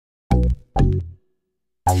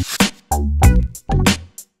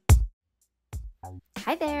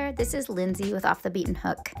this is Lindsay with Off the Beaten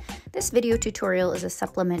Hook. This video tutorial is a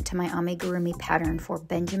supplement to my amigurumi pattern for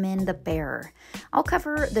Benjamin the Bear. I'll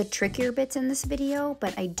cover the trickier bits in this video,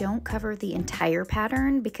 but I don't cover the entire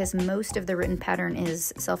pattern because most of the written pattern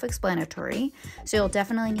is self-explanatory, so you'll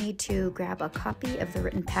definitely need to grab a copy of the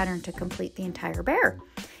written pattern to complete the entire bear.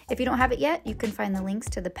 If you don't have it yet, you can find the links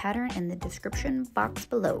to the pattern in the description box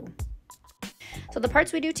below. So the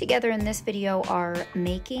parts we do together in this video are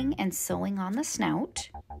making and sewing on the snout,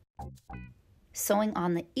 sewing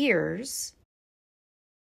on the ears,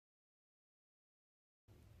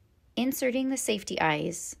 inserting the safety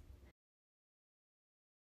eyes,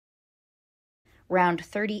 round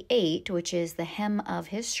 38, which is the hem of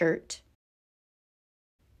his shirt,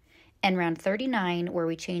 and round 39, where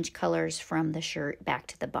we change colors from the shirt back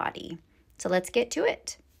to the body. So let's get to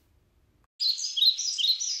it.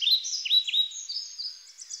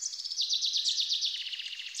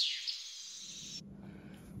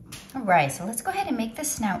 All right, so let's go ahead and make the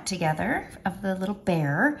snout together of the little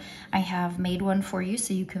bear. I have made one for you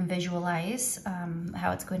so you can visualize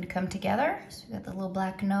how it's going to come together. So we got the little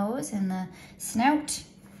black nose and the snout,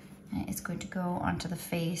 and it's going to go onto the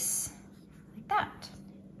face like that.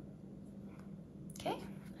 Okay,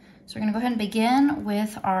 so we're gonna go ahead and begin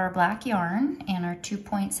with our black yarn and our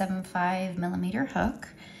 2.75 millimeter hook.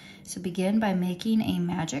 So begin by making a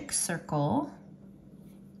magic circle.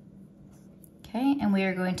 Okay, and we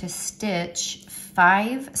are going to stitch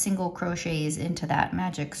 5 single crochets into that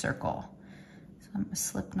magic circle. So I'm gonna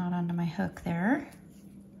slip knot onto my hook there.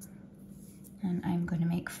 And I'm going to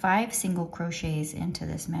make 5 single crochets into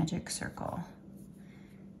this magic circle.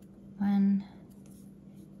 1,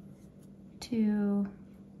 2,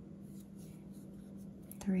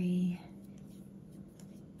 3,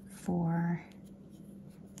 4,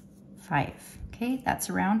 5. Okay, that's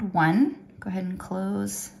round 1. Go ahead and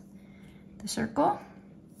close the circle.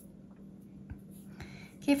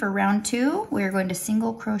 Okay, for round 2, we're going to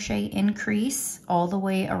single crochet increase all the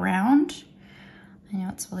way around. I know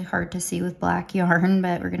it's really hard to see with black yarn,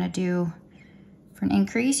 but we're gonna do, for an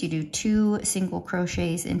increase, you do 2 single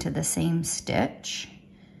crochets into the same stitch.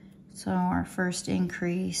 So our first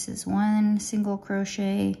increase is 1 single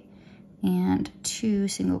crochet and 2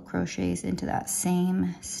 single crochets into that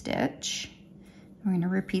same stitch. We're going to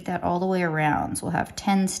repeat that all the way around. So we'll have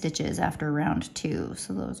 10 stitches after round 2.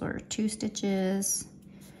 So those are 2 stitches.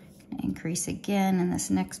 Increase again in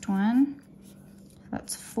this next one. So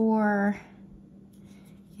that's 4.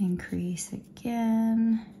 Increase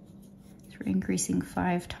again. So we're increasing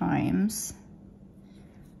 5 times.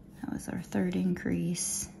 That was our 3rd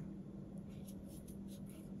increase.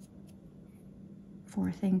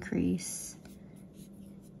 4th increase.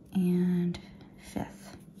 And 5th.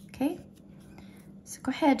 Okay. So go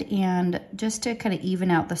ahead and just to kind of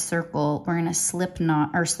even out the circle, we're gonna slip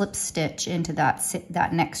knot or slip stitch into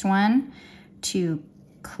that next one to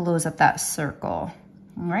close up that circle.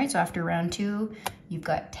 All right, so after round 2, you've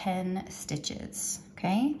got 10 stitches,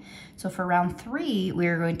 okay? So for round 3,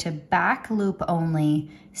 we're going to back loop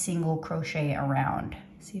only single crochet around.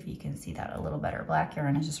 See if you can see that a little better. Black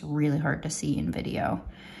yarn is just really hard to see in video.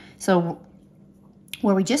 So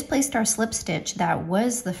where we just placed our slip stitch, that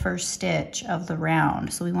was the first stitch of the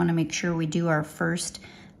round. So we want to make sure we do our first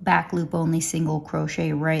back loop only single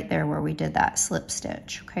crochet right there where we did that slip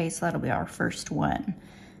stitch. Okay, so that'll be our first one.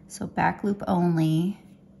 So back loop only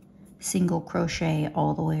single crochet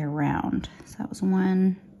all the way around. So that was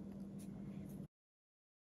 1.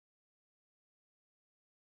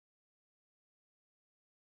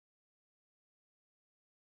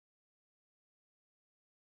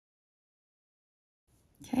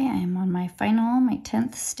 Okay, I am on my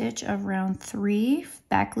 10th stitch of round 3,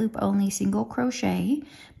 back loop only single crochet,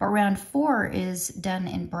 but round 4 is done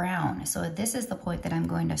in brown. So this is the point that I'm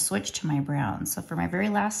going to switch to my brown. So for my very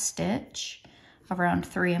last stitch of round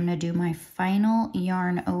 3, I'm gonna do my final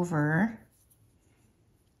yarn over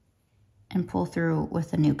and pull through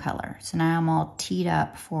with a new color. So now I'm all teed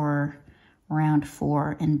up for round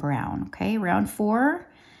 4 in brown, okay? Round 4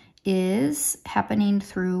 is happening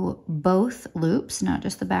through both loops, not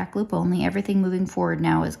just the back loop only. Everything moving forward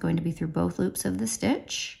now is going to be through both loops of the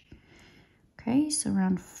stitch. Okay, so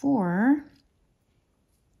round 4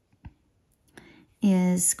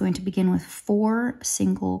 is going to begin with 4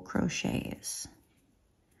 single crochets.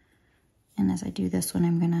 And as I do this one,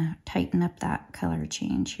 I'm gonna tighten up that color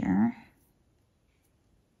change here.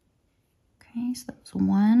 Okay, so that was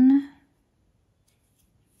 1,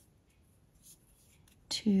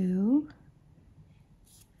 2,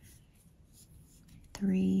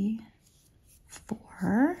 3,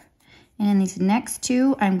 4, and in these next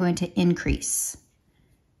 2, I'm going to increase.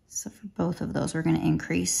 So for both of those, we're going to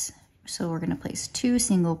increase. So we're going to place 2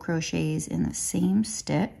 single crochets in the same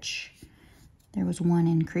stitch. There was 1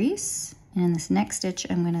 increase. And in this next stitch,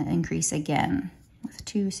 I'm going to increase again with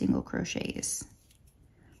 2 single crochets.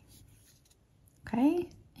 Okay,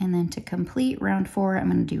 and then to complete round 4,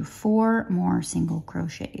 I'm going to do 4 more single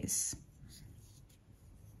crochets.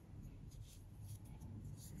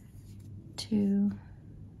 2,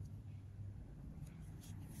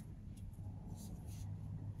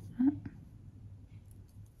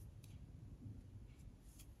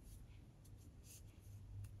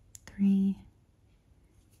 3,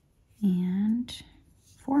 and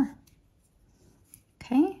 4.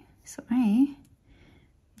 Okay, so I'm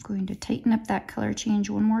going to tighten up that color change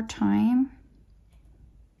one more time.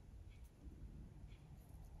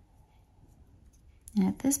 And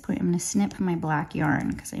at this point, I'm going to snip my black yarn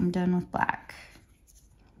because I'm done with black.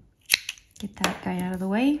 Get that guy out of the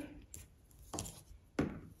way.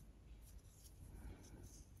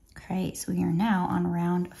 Okay, so we are now on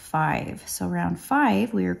round 5. So round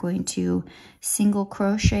 5, we are going to single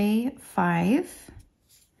crochet 5.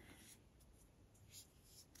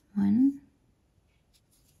 1,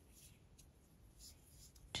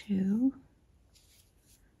 2,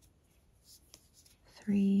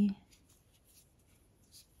 3,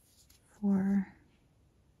 4,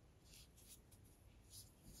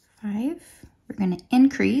 5. We're going to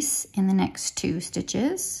increase in the next 2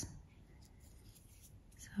 stitches.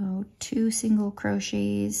 So 2 single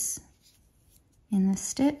crochets in this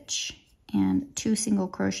stitch and 2 single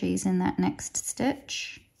crochets in that next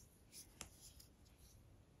stitch.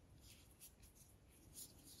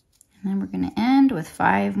 And then we're going to end with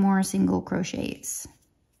 5 more single crochets.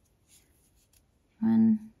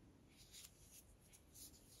 1,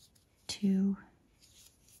 2,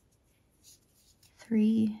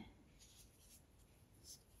 3,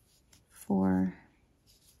 4,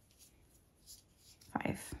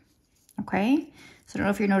 5. Okay, so I don't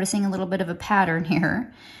know if you're noticing a little bit of a pattern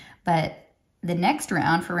here, but the next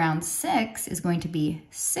round for round 6 is going to be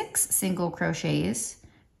 6 single crochets,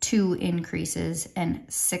 2 increases, and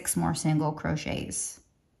 6 more single crochets.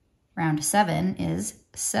 Round 7 is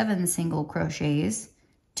 7 single crochets,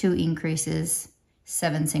 2 increases,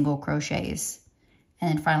 7 single crochets. And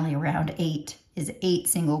then finally round 8 is 8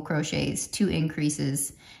 single crochets, 2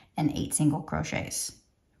 increases, and 8 single crochets.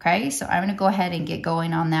 Okay, so I'm going to go ahead and get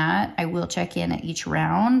going on that. I will check in at each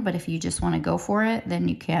round, but if you just want to go for it, then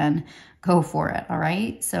you can go for it, all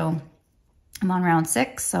right? So I'm on round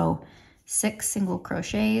 6, so 6 single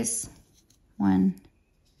crochets, 1, 2.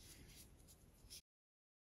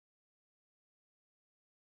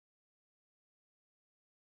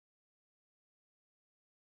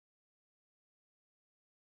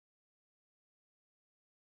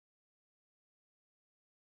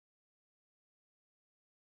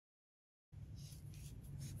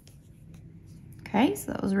 Okay,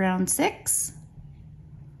 so that was round 6.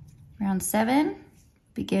 Round 7,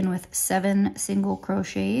 begin with 7 single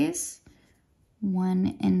crochets,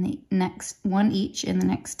 1 in the next, 1 each in the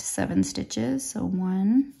next 7 stitches. So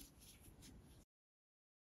 1,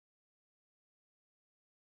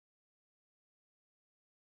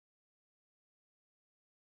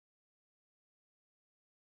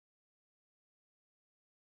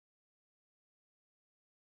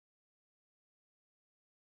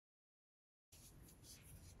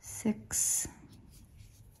 6,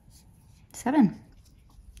 7.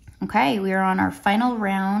 Okay, we are on our final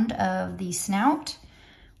round of the snout.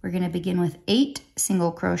 We're going to begin with 8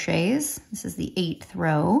 single crochets. This is the 8th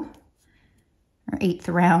row, or 8th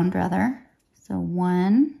round rather. So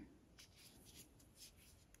 1,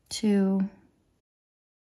 2, 3.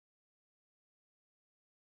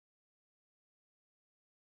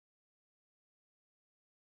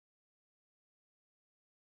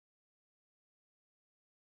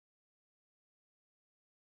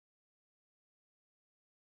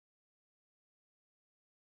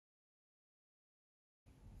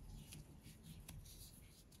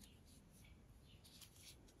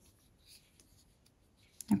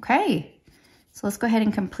 Okay, so let's go ahead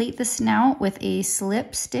and complete the snout with a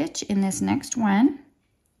slip stitch in this next one.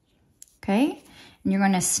 Okay, and you're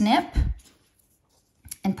going to snip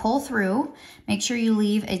and pull through. Make sure you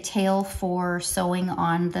leave a tail for sewing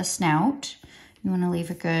on the snout. You want to leave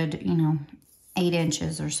a good, 8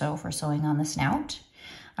 inches or so for sewing on the snout.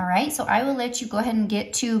 All right, so I will let you go ahead and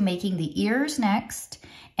get to making the ears next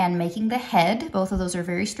and making the head. Both of those are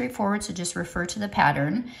very straightforward, so just refer to the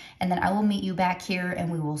pattern. And then I will meet you back here and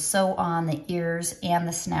we will sew on the ears and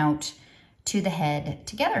the snout to the head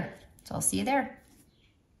together. So I'll see you there.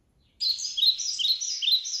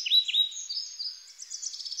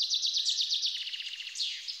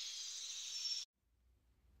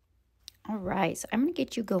 right, so I'm going to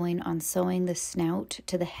get you going on sewing the snout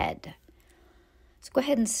to the head. So go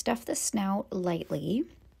ahead and stuff the snout lightly.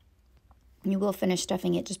 You will finish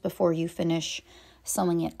stuffing it just before you finish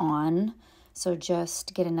sewing it on. So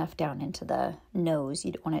just get enough down into the nose.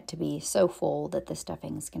 You don't want it to be so full that the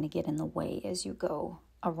stuffing is going to get in the way as you go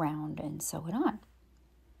around and sew it on.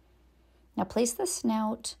 Now place the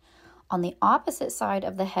snout on the opposite side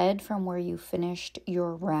of the head from where you finished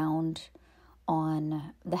your round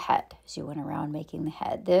on the head. As you went around making the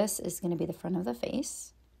head, this is going to be the front of the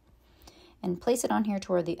face. And place it on here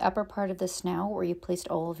toward the upper part of the snout where you placed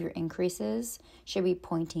all of your increases. Should be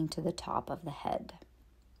pointing to the top of the head.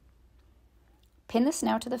 Pin the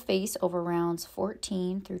snout to the face over rounds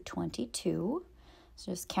 14 through 22.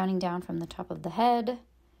 So just counting down from the top of the head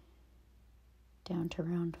down to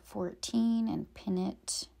round 14 and pin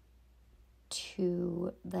it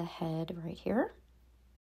to the head right here.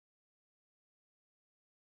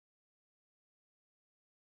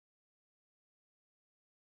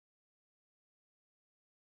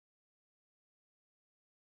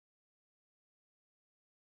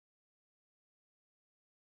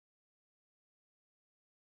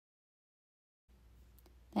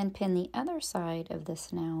 Then pin the other side of the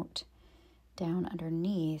snout down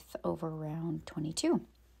underneath over round 22.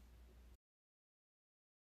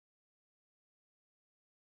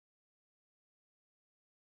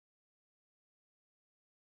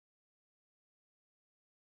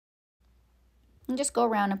 And just go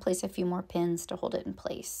around and place a few more pins to hold it in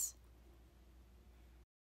place.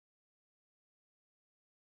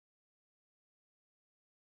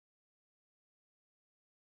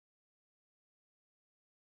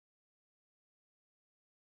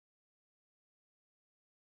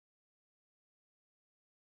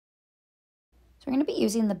 So we're going to be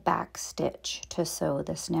using the back stitch to sew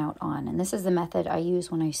the snout on. And this is the method I use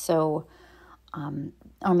when I sew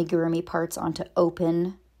amigurumi parts onto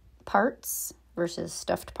open parts versus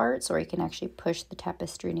stuffed parts, or you can actually push the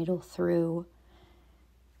tapestry needle through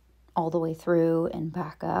all the way through and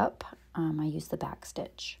back up. I use the back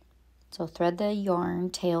stitch. So thread the yarn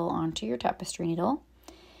tail onto your tapestry needle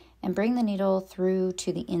and bring the needle through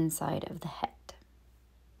to the inside of the head.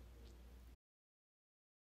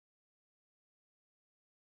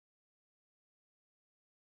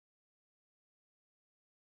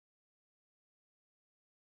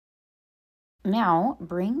 Now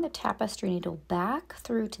bring the tapestry needle back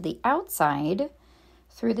through to the outside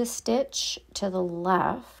through the stitch to the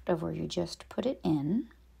left of where you just put it in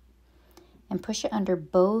and push it under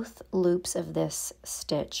both loops of this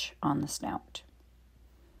stitch on the snout.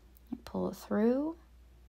 Pull it through.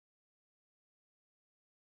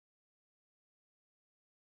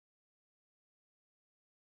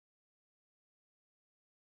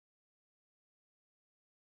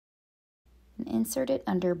 And insert it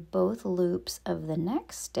under both loops of the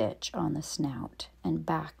next stitch on the snout and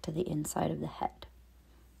back to the inside of the head.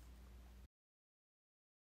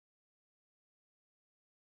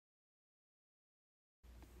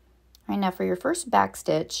 All right, now for your first back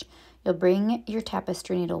stitch, you'll bring your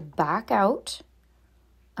tapestry needle back out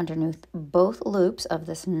underneath both loops of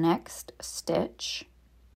this next stitch.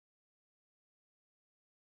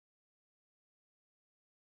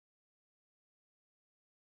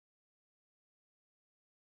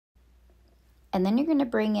 And then you're going to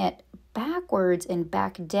bring it backwards and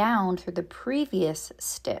back down through the previous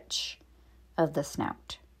stitch of the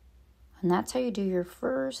snout. And that's how you do your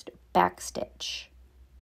first back stitch.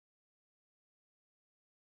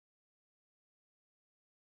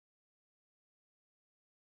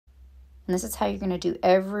 And this is how you're going to do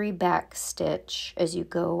every back stitch as you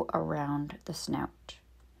go around the snout.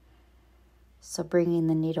 So bringing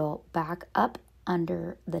the needle back up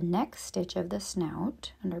under the next stitch of the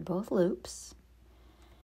snout, under both loops.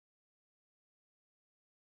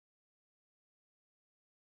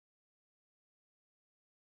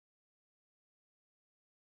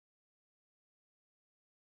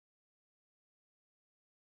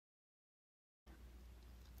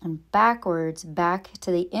 And backwards back to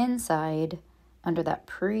the inside under that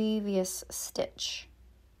previous stitch.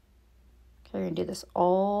 Okay, we're going to do this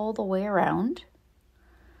all the way around.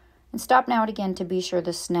 And stop now and again to be sure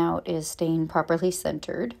the snout is staying properly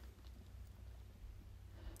centered.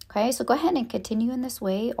 Okay, so go ahead and continue in this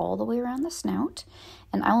way all the way around the snout.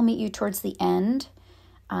 And I will meet you towards the end,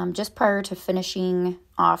 just prior to finishing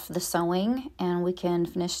off the sewing. And we can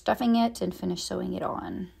finish stuffing it and finish sewing it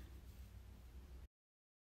on.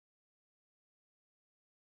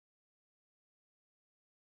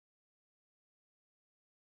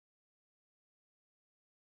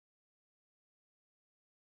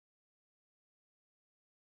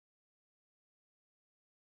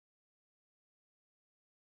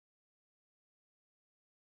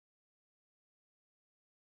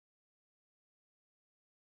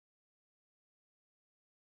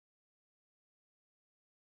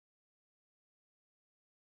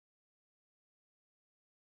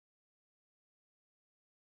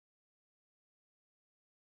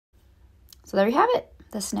 So there you have it.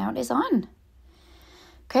 The snout is on.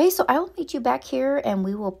 Okay, so I will meet you back here and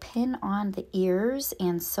we will pin on the ears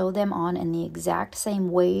and sew them on in the exact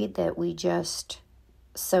same way that we just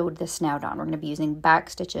sewed the snout on. We're going to be using back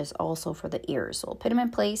stitches also for the ears. So we'll put them in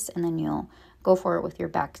place and then you'll go for it with your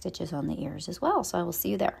back stitches on the ears as well. So I will see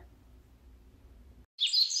you there.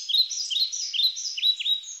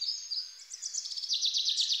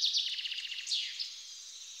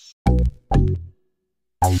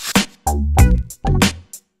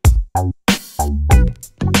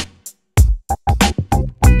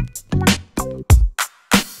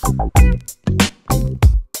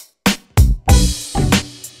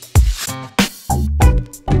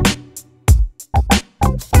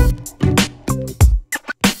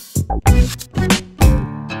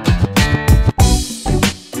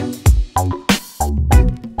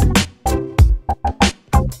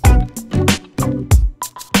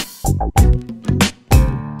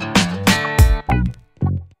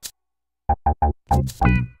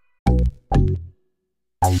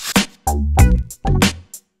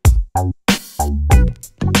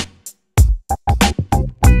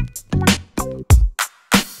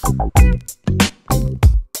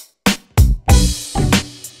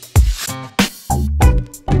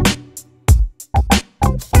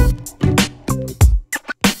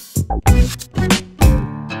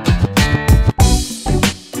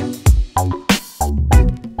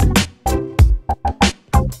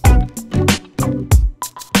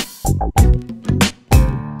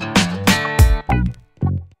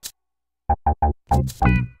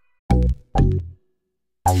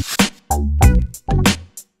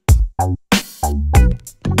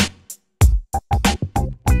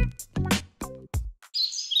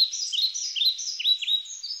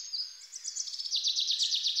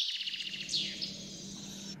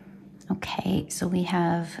 Okay, so we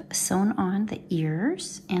have sewn on the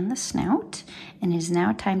ears and the snout, and it is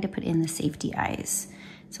now time to put in the safety eyes.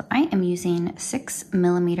 So I am using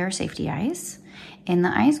 6mm safety eyes, and the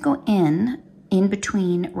eyes go in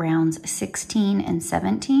between rounds 16 and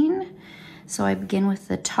 17. So I begin with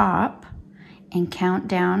the top and count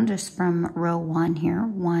down just from row 1 here.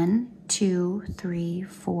 1, 2, 3,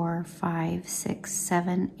 4, 5, 6,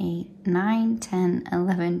 7, 8, 9, 10,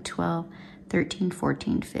 11, 12, 13,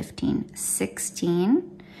 14, 15,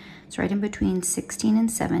 16. It's right in between 16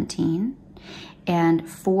 and 17. And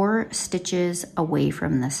 4 stitches away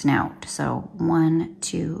from the snout. So 1,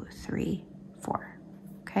 2, 3, 4.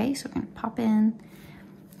 Okay, so we're going to pop in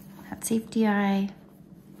that safety eye.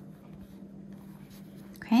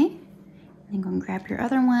 Okay, then go and grab your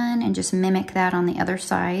other one and just mimic that on the other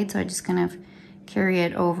side. So I just kind of carry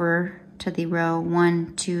it over to the row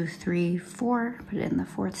 1, 2, 3, 4. Put it in the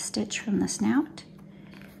 4th stitch from the snout.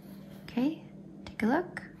 Okay, take a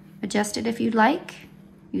look. Adjust it if you'd like.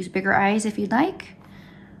 Use bigger eyes if you'd like.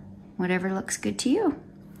 Whatever looks good to you.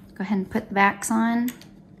 Go ahead and put the backs on.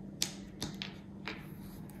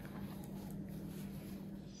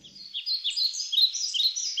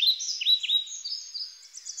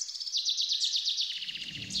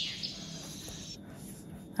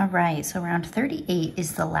 All right, so round 38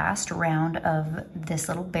 is the last round of this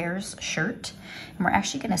little bear's shirt. And we're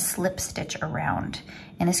actually gonna slip stitch around.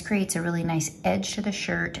 And this creates a really nice edge to the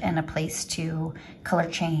shirt and a place to color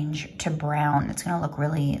change to brown. It's gonna look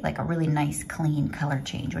really like a really nice clean color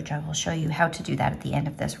change, which I will show you how to do that at the end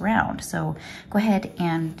of this round. So go ahead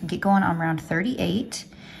and get going on round 38.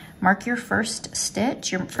 Mark your first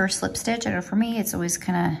stitch, your first slip stitch. I know for me, it's always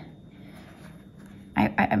kind of,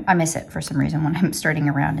 I miss it for some reason when I'm starting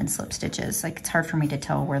around in slip stitches. Like it's hard for me to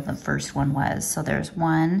tell where the first one was. So there's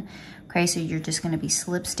 1. Okay, so you're just going to be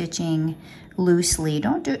slip stitching loosely.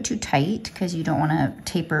 Don't do it too tight because you don't want to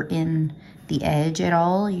taper in the edge at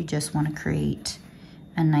all. You just want to create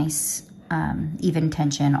a nice even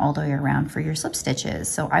tension all the way around for your slip stitches.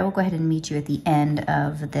 So I will go ahead and meet you at the end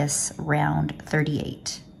of this round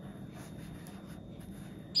 38.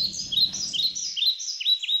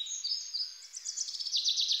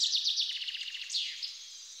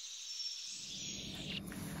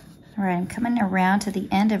 All right, I'm coming around to the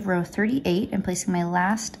end of row 38 and placing my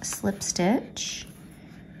last slip stitch.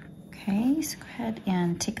 Okay, so go ahead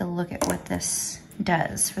and take a look at what this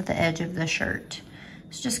does for the edge of the shirt.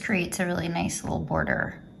 This just creates a really nice little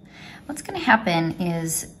border. What's gonna happen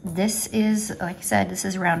is this is, like I said, this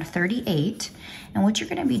is round 38. And what you're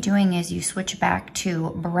gonna be doing is you switch back to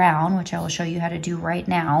brown, which I will show you how to do right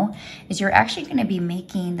now, is you're actually gonna be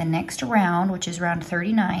making the next round, which is round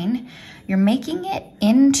 39, you're making it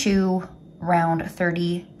into round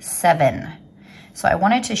 37. So I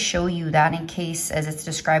wanted to show you that in case, as it's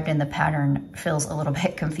described in the pattern, feels a little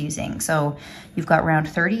bit confusing. So you've got round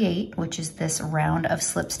 38, which is this round of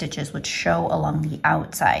slip stitches which show along the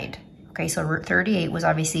outside. Okay, so root 38 was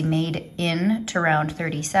obviously made into round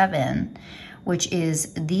 37, which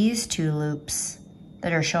is these 2 loops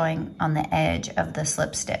that are showing on the edge of the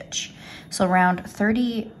slip stitch. So round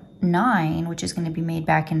 39, which is going to be made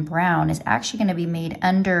back in brown, is actually going to be made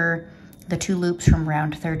under the 2 loops from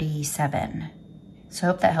round 37. So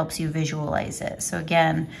I hope that helps you visualize it. So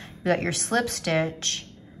again, you got your slip stitch,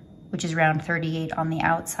 which is round 38 on the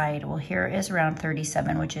outside. Well, here is round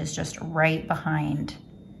 37, which is just right behind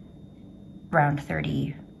round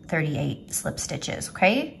 38 slip stitches,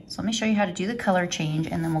 okay? So let me show you how to do the color change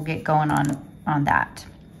and then we'll get going on that.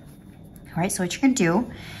 All right, so what you're gonna do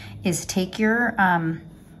is take your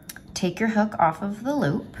hook off of the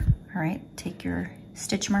loop, all right? Take your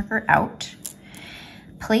stitch marker out.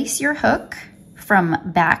 Place your hook from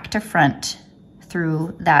back to front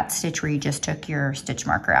through that stitch where you just took your stitch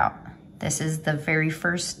marker out. This is the very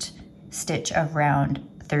first stitch of round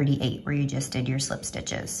 38 where you just did your slip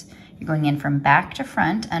stitches. You're going in from back to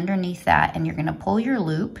front underneath that, and you're gonna pull your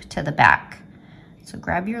loop to the back. So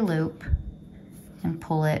grab your loop and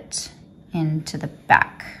pull it into the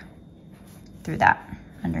back through that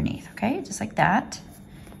underneath, okay? Just like that.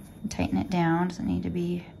 And tighten it down, doesn't need to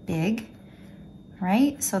be big.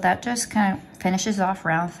 Right, so that just kind of finishes off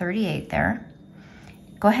round 38 there.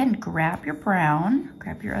 Go ahead and grab your brown,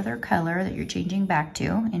 grab your other color that you're changing back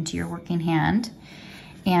to into your working hand,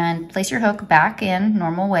 and place your hook back in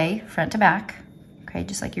normal way, front to back, okay,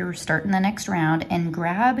 just like you were starting the next round, and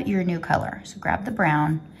grab your new color. So grab the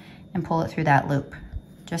brown and pull it through that loop,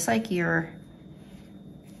 just like you're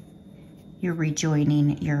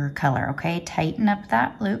rejoining your color, okay? Tighten up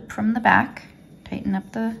that loop from the back, tighten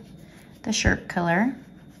up the shirt color,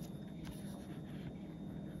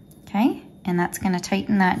 okay? And that's gonna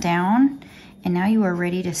tighten that down. And now you are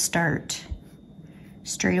ready to start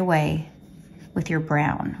straight away with your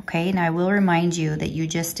brown, okay? Now I will remind you that you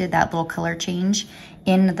just did that little color change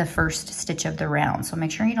in the first stitch of the round. So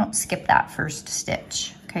make sure you don't skip that first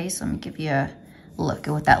stitch, okay? So let me give you a look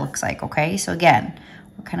at what that looks like, okay? So again,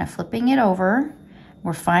 we're kind of flipping it over.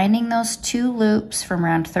 We're finding those 2 loops from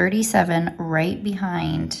round 37 right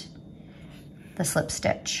behind the slip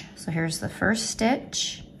stitch. So here's the first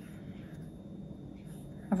stitch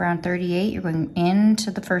of round 38. You're going into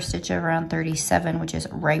the first stitch of round 37, which is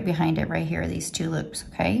right behind it right here, these 2 loops,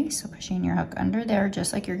 okay? So pushing your hook under there,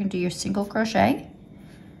 just like you're gonna do your single crochet.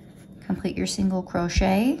 Complete your single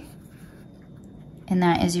crochet, and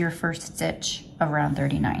that is your first stitch of round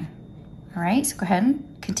 39. All right, so go ahead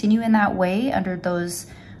and continue in that way under those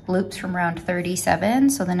loops from round 37.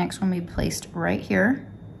 So the next one will be placed right here.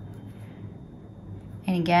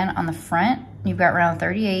 And again, on the front, you've got round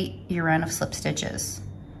 38, your round of slip stitches.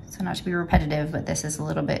 So not to be repetitive, but this is a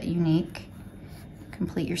little bit unique.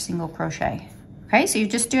 Complete your single crochet. Okay, so you're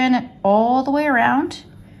just doing it all the way around.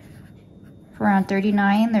 For round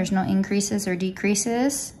 39, there's no increases or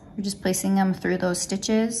decreases. You're just placing them through those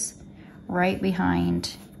stitches right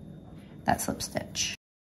behind that slip stitch.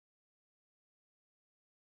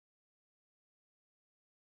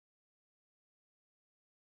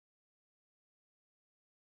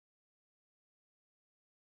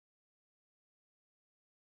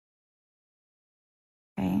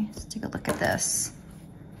 Okay, let's take a look at this.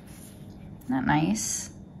 Isn't that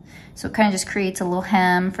nice? So it kind of just creates a little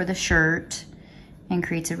hem for the shirt and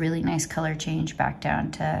creates a really nice color change back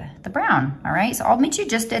down to the brown. All right, so I'll meet you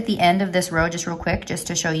just at the end of this row just real quick, just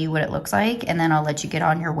to show you what it looks like, and then I'll let you get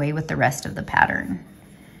on your way with the rest of the pattern.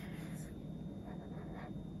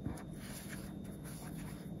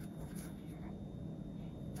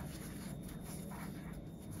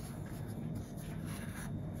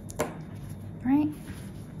 All right.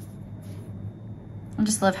 I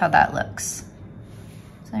just love how that looks.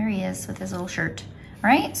 So there he is with his little shirt. All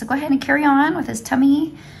right, so go ahead and carry on with his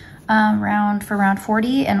tummy for round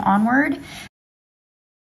 40 and onward.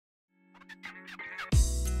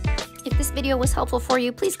 If this video was helpful for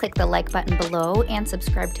you, please click the like button below and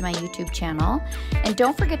subscribe to my YouTube channel. And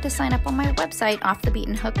don't forget to sign up on my website,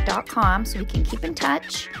 offthebeatenhook.com, so we can keep in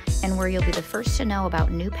touch and where you'll be the first to know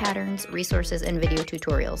about new patterns, resources, and video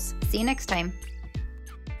tutorials. See you next time.